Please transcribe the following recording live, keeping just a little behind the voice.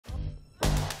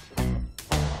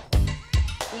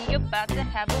about to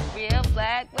have a real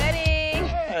black wedding.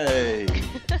 Hey.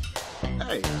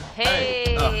 Hey.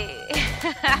 Hey.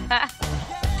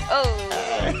 Oh.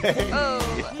 Hey. Oh.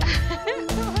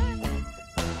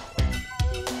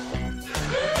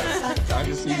 I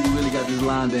can see you really got this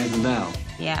line dancing down.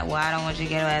 Yeah, well, I don't want your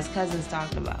ghetto-ass cousins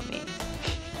talking about me.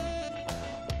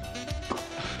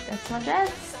 That's my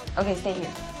dress. Okay, stay here.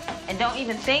 And don't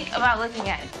even think about looking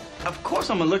at it. Of course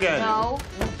I'm gonna look at it. No,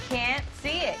 you can't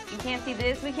see it. You can't see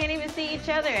this. We can't even see each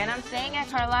other. And I'm staying at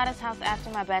Carlotta's house after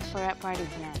my bachelorette party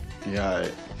tonight. Yeah, all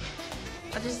right.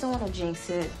 I just don't want to jinx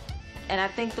it. And I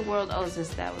think the world owes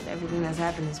us that with everything that's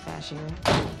happened this past year.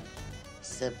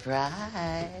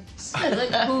 Surprise.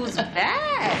 Look who's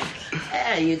back.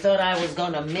 Yeah, you thought I was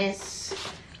gonna miss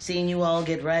seeing you all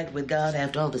get right with God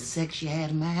after all the sex you had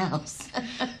in my house.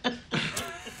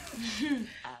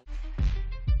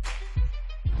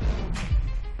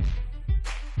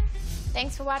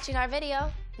 Thanks for watching our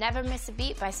video. Never miss a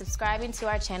beat by subscribing to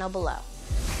our channel below.